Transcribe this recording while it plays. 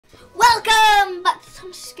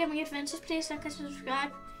Gaming Adventures, please like and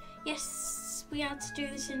subscribe. Yes, we had to do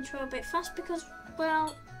this intro a bit fast because,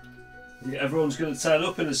 well... Yeah, everyone's going to turn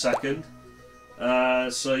up in a second.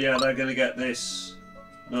 So yeah, they're going to get this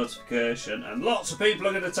notification. And lots of people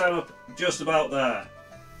are going to turn up just about there.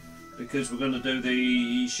 Because we're going to do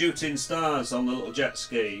the shooting stars on the little jet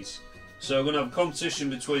skis. So we're going to have a competition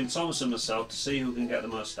between Thomas and myself to see who can get the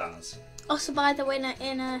most stars. Also, by the way,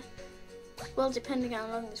 well, depending on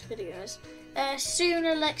how long this video is, soon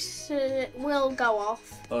Alexa will go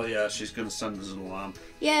off. Oh yeah, she's going to send us an alarm.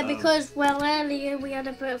 Yeah, because, well, earlier we had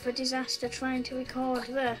a bit of a disaster trying to record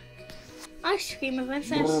the ice cream event.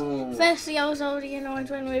 Firstly, I was already annoyed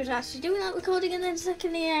when we was actually doing that recording, and then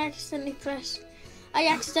secondly, I accidentally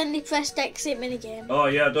pressed exit minigame. Oh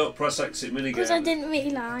yeah, don't press exit minigame. Because I didn't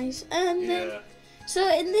realise. And then, so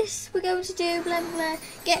in this, we're going to do blah blah,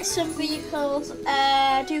 get some vehicles,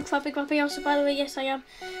 do crappy crappy. Also, by the way, yes, I am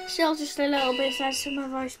still just a little bit sad, so my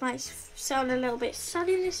voice might sound a little bit sad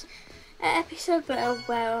in this episode, but I'll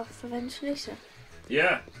wear off eventually. So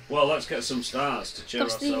yeah, well, let's get some stars to cheer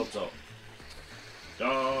ourselves up.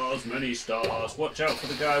 Stars, many stars. Watch out for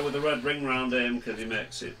the guy with the red ring round him, because he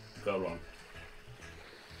makes it go wrong.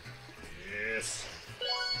 Yes.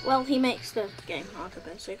 Well, he makes the game harder,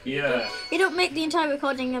 basically. Yeah. He don't make the entire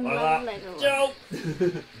recording and Joe!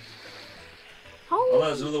 Oh,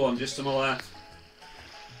 there's another one just to my left.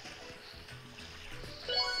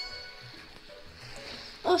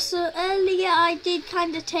 Also, earlier I did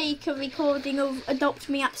kind of take a recording of Adopt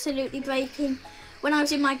Me absolutely breaking when I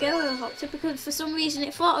was in my helicopter, because for some reason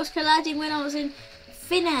it thought I was colliding when I was in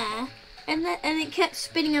thin air, and it kept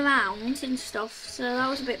spinning around and stuff, so that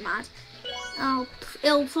was a bit mad.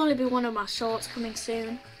 It'll probably be one of my shorts coming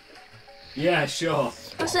soon. Yeah, sure.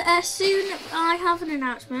 Also, soon I have an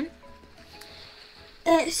announcement.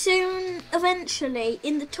 Soon, eventually,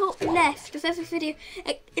 in the top left of every video,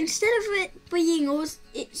 instead of it being us,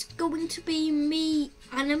 it's going to be me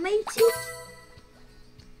animated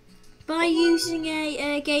by using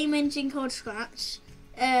a game engine called Scratch,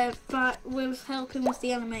 but with helping with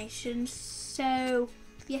the animations. So,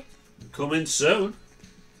 yeah. Coming soon.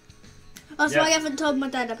 Also, I haven't told my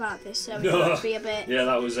dad about this, so it might be a bit. Yeah,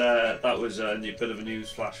 that was a bit of a news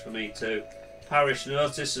flash for me too. Parish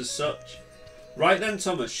notice as such. Right then,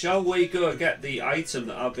 Thomas, shall we go get the item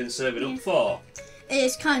that I've been saving up for?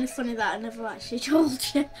 It's kind of funny that I never actually told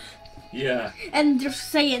you. Yeah. And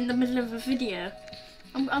just say it in the middle of a video.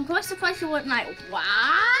 I'm quite surprised you weren't like, what?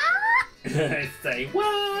 Say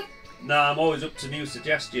what? Nah, I'm always up to new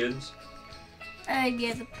suggestions.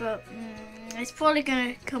 Yeah, but it's probably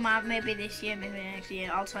going to come out maybe this year, maybe next year.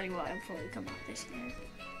 I'll tell you what, it'll probably come out this year.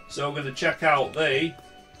 So we're going to check out the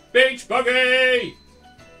beach buggy!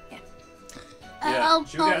 Yeah.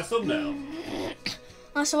 Should we get a thumbnail?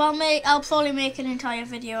 So I'll probably make an entire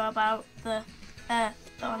video about the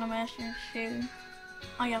animation soon.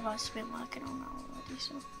 I have actually been working on that already,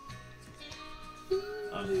 so.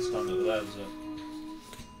 I need to stand over there, so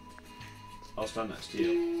I'll stand next to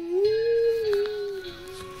you.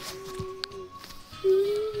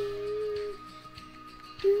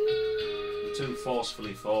 You're too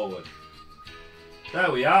forcefully forward.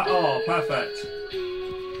 There we are. Oh, perfect.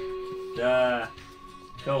 There.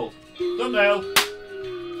 Cool. Thumbnail.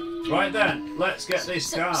 Right then, let's get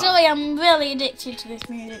this car. Sorry, I'm really addicted to this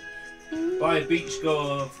music. Buy a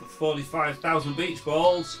Beachgoer for 45,000 beach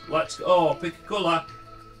balls. Let's go. Oh, pick a colour.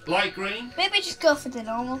 Light green. Maybe just go for the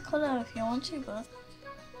normal colour if you want to, but.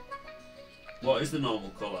 What is the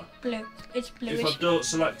normal colour? Blue. It's bluish. If I don't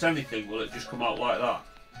select anything, will it just come out like that?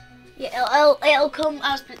 Yeah, it'll come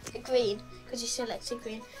as green because you selected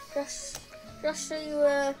green. Just so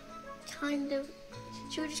you kind of.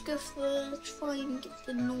 Should we just go for try and get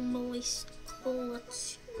the normalist colour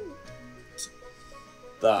too?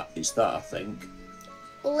 That is that, I think.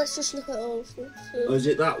 Well, let's just look at all of them. Or is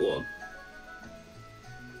it that one?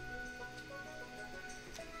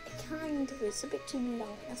 Kind of. It's a bit too light,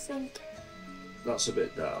 I think. That's a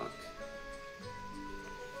bit dark.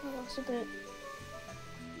 Oh, that's a bit.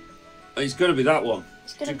 It's going to be that one.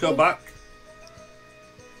 Should we go back?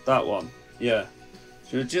 That one. Yeah.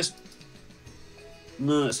 Should we just...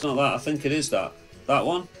 No, it's not that. I think it is that. That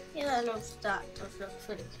one? Yeah, that looks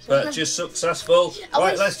pretty. Purchase successful.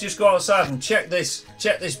 Right, let's just go outside and check this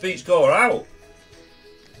Beachgoer out.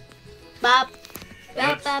 Bap.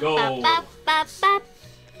 Let's go.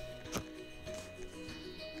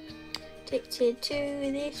 Addicted to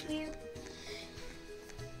this view.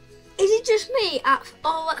 Is it just me? At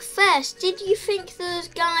first, did you think those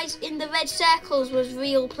guys in the red circles was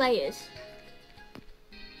real players?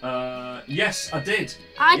 Yes, I did.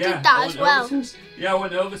 I did that as well. I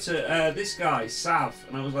went over to this guy, Sav,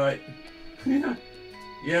 and I was like,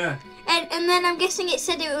 yeah. And then I'm guessing it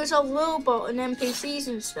said it was all robot and NPCs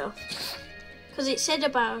and stuff. Because it said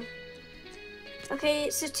about... Okay,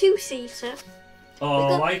 it's a 2-seater.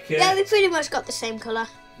 Oh, I like it. Yeah, we pretty much got the same colour.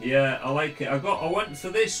 Yeah, I like it. I went for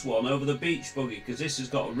this one over the beach buggy because this has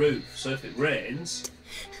got a roof. So if it rains,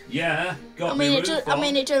 yeah, got me roof on. I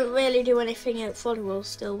mean, it doesn't really do anything outside. It will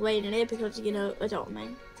still rain in here because Adopt Me.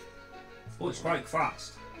 Oh, it's quite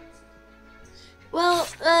fast. Well,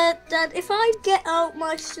 Dad, if I get out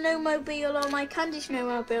my snowmobile or my candy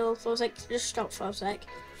snowmobile for a sec, just stop for a sec.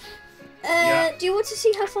 Yeah. Do you want to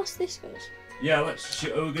see how fast this goes? Yeah,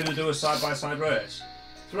 are we going to do a side-by-side race?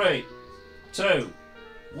 3, 2,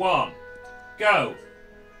 1, go!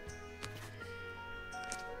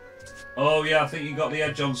 Oh yeah, I think you got the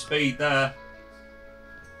edge on speed there.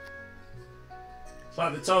 It's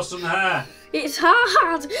like the toast and the hair. It's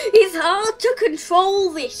hard. It's hard to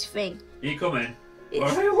control this thing. Are you coming?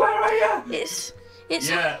 Where are you? It's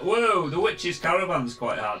yeah. Whoa, the witch's caravan's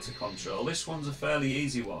quite hard to control. This one's a fairly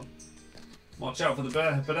easy one. Watch out for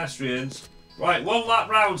the pedestrians. Right, 1 lap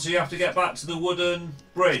round, so you have to get back to the wooden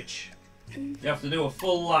bridge. You have to do a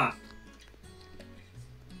full lap.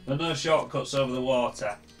 There are no shortcuts over the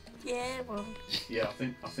water. Yeah, well. Yeah,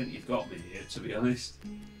 I think you've got me here, to be honest.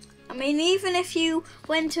 I mean, even if you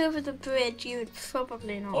went over the bridge, you would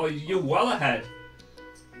probably not. Oh, you're well ahead.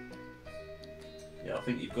 Yeah, I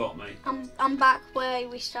think you've got me. I'm back where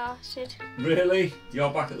we started. Really?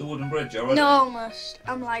 You're back at the wooden bridge already? No, almost.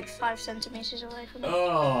 I'm like 5 centimetres away from it.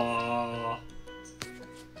 Oh.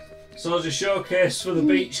 So as a showcase for the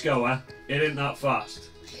beachgoer, it isn't that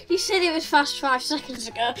fast. You said it was fast 5 seconds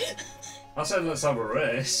ago. I said let's have a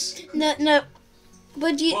race. No.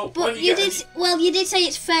 But you did say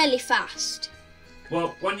it's fairly fast.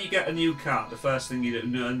 Well, when you get a new car, the first thing you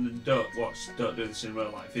do, and don't do this in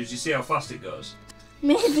real life, is you see how fast it goes.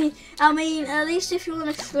 Maybe. I mean, at least if you're on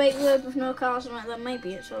a straight road with no cars and like that,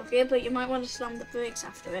 maybe it's okay, but you might want to slam the brakes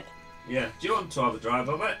after it. Yeah. Do you want to have a drive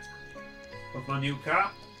of it? Of my new car?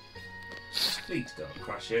 Please don't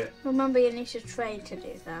crash it. Remember, you need to train to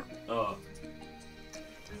do that. Oh.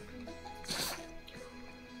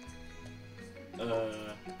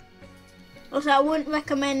 Also, I wouldn't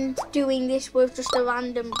recommend doing this with just a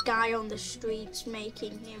random guy on the streets,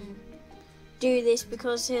 making him do this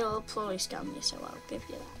because he'll probably scam you, so I'll give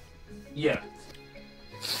you that. Yeah.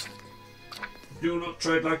 Do not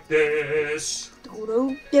trade like this.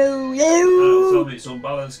 Do. Tell me it's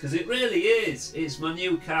unbalanced, because it really is. It's my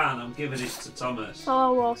new car and I'm giving it to Thomas.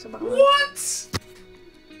 Oh, what about it? What?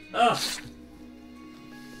 Ah.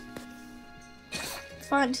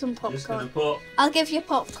 Find some Just gonna popcorn. put. I'll give you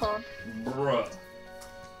popcorn. Bruh.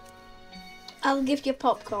 I'll give you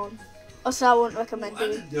popcorn. Also, I won't recommend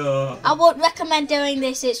doing. No. I won't recommend doing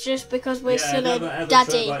this. It's just because we're still a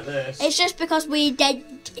daddy. Like this. It's just because we dead.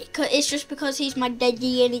 It's just because he's my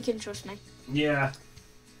daddy and he can trust me. Yeah.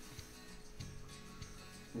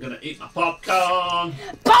 I'm gonna eat my popcorn.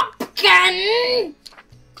 Popcorn!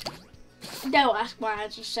 Don't ask why I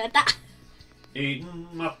just said that. Eating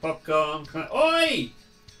my popcorn. Oi!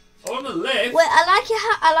 I want to live. Wait, I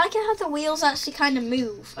like it how the wheels actually kind of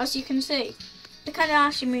move, as you can see. They kind of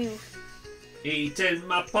actually move. Eating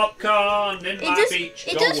my popcorn in my beach.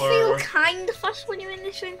 It does feel kind of fast when you're in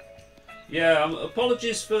this room. Yeah,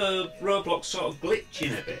 apologies for Roblox sort of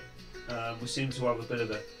glitching a bit. We seem to have a bit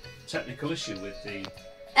of a technical issue with the...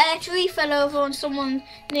 A tree fell over on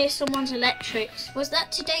near someone's electrics. Was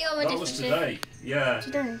that today or a different day? That was today, yeah.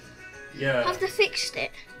 Today? Yeah. Have they fixed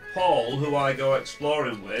it? Paul, who I go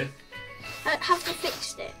exploring with... Have they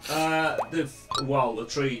fixed it?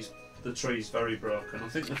 The tree's very broken. I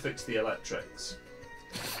think they fixed the electrics.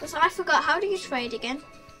 Because I forgot, how do you trade again?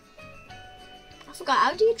 I forgot,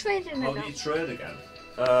 how do you trade in How do you trade again?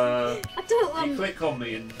 I don't remember. You click on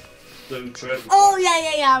me and do trade. Oh,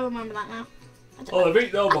 yeah, I remember that now. I've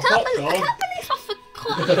eaten all my popcorn. I can't believe I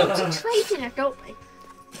forgot how to trade in Adopt Me.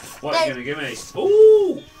 What are you going to give me?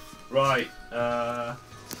 Ooh! Right,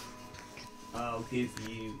 I'll give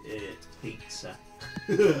you a pizza.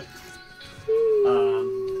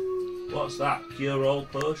 What's that? Cure all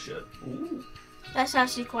potion. Ooh. That's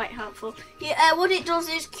actually quite helpful. Yeah, what it does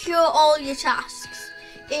is cure all your tasks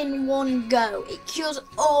in one go. It cures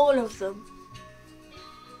all of them.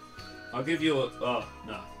 I'll give you a... Oh,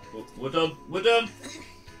 no. We're done. We're done.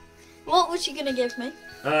 What was you going to give me?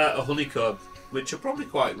 A honeycomb, which are probably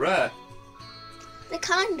quite rare. They're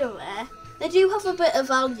kind of rare. They do have a bit of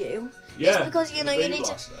value. Yeah. It's because, you need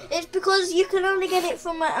to... It's because you can only get it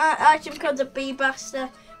from an item called the Bee Blaster,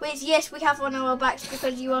 which yes, we have on our backs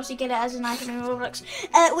because you also get it as an item in Roblox,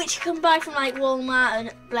 which you can buy from like Walmart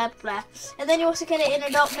and blah blah. And then you also get it in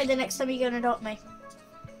Adopt Me the next time you go and Adopt Me.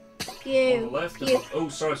 On the left. Oh,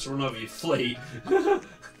 sorry to run over your fleet.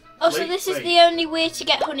 Also, this is the only way to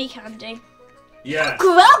get honey candy. Yeah.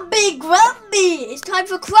 Grabby, grabby! It's time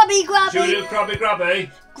for Krabby Grabby. Should we do Krabby Grabby?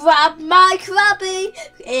 Grab my Krabby.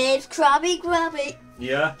 It's Krabby Grabby.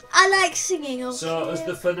 Yeah. I like singing. Okay? So, as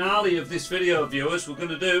the finale of this video, viewers, we're going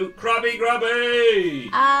to do Krabby Grabby.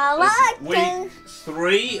 I like week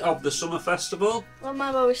 3 of the summer festival.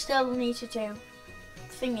 Remember, we still need to do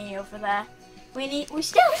thingy over there. We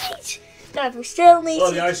still need. Guys, we still need.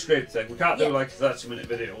 Well, the ice cream thing. We can't do like a 30-minute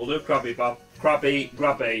video. We'll do Krabby Grabby.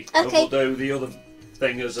 Okay. And we'll do the other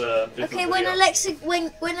thing as a different Okay, video.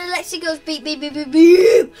 when Alexa goes beep beep beep beep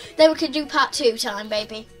beep, then we can do part 2 time,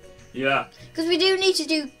 baby. Yeah. Because we do need to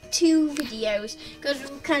do 2 videos because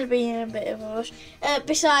we're kind of being in a bit of a rush.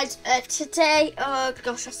 Besides, today, oh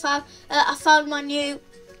gosh, I found my new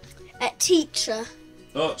teacher.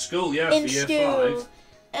 Oh, at school, yeah, in for year school.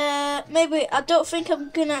 5. Maybe I don't think I'm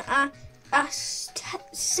gonna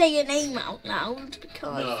say a name out loud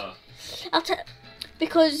because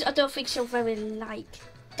because I don't think she'll very like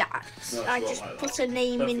that. No, I just like put that. a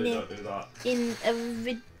name in a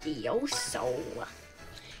video, so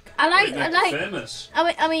Famous.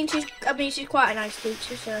 I mean she's quite a nice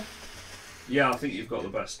teacher, so Yeah, I think you've got the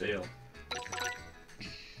best deal.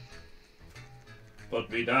 Put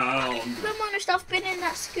me down. if I'm honest, I've been in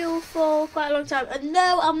that school for quite a long time, and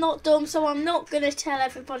no, I'm not dumb, so I'm not going to tell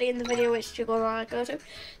everybody in the video which school I go to.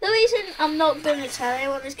 The reason I'm not going to tell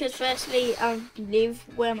anyone is because firstly, I live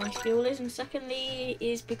where my school is, and secondly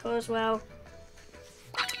is because, well,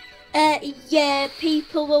 yeah,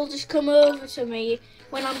 people will just come over to me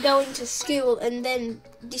when I'm going to school and then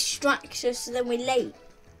distract us, so then we're late.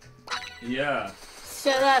 Yeah.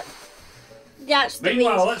 So that's the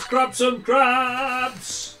Meanwhile, reason. let's grab some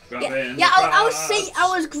crabs. I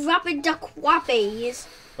was grabbing the quabbies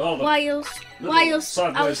whilst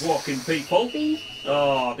sideways walking people.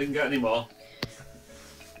 Oh, I didn't get any more.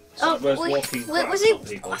 Sideways walking crabs, not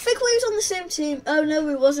people. I think we was on the same team. Oh no,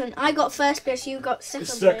 we wasn't. I got first place. You got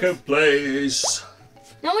second place.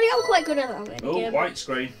 Normally I'm quite good at that. Oh, white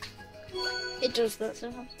screen. It does that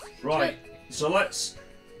sometimes. Right. So let's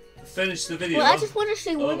finish the video. Well, I just want to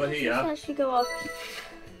see over when here. actually go off.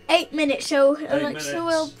 8 minutes, so 8 Alexa minutes.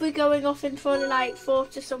 will be going off in for like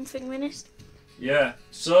 40 something minutes. Yeah.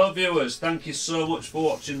 So viewers, thank you so much for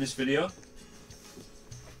watching this video.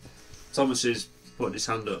 Thomas is putting his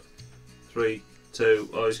hand up. 3, 2.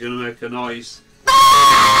 Oh, he's going to make a noise.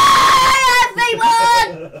 Bye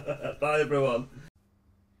everyone! Bye everyone.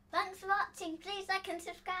 Thanks for watching. Please like and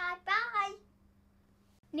subscribe. Bye.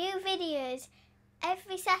 New videos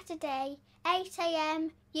every Saturday, 8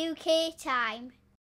 AM UK time.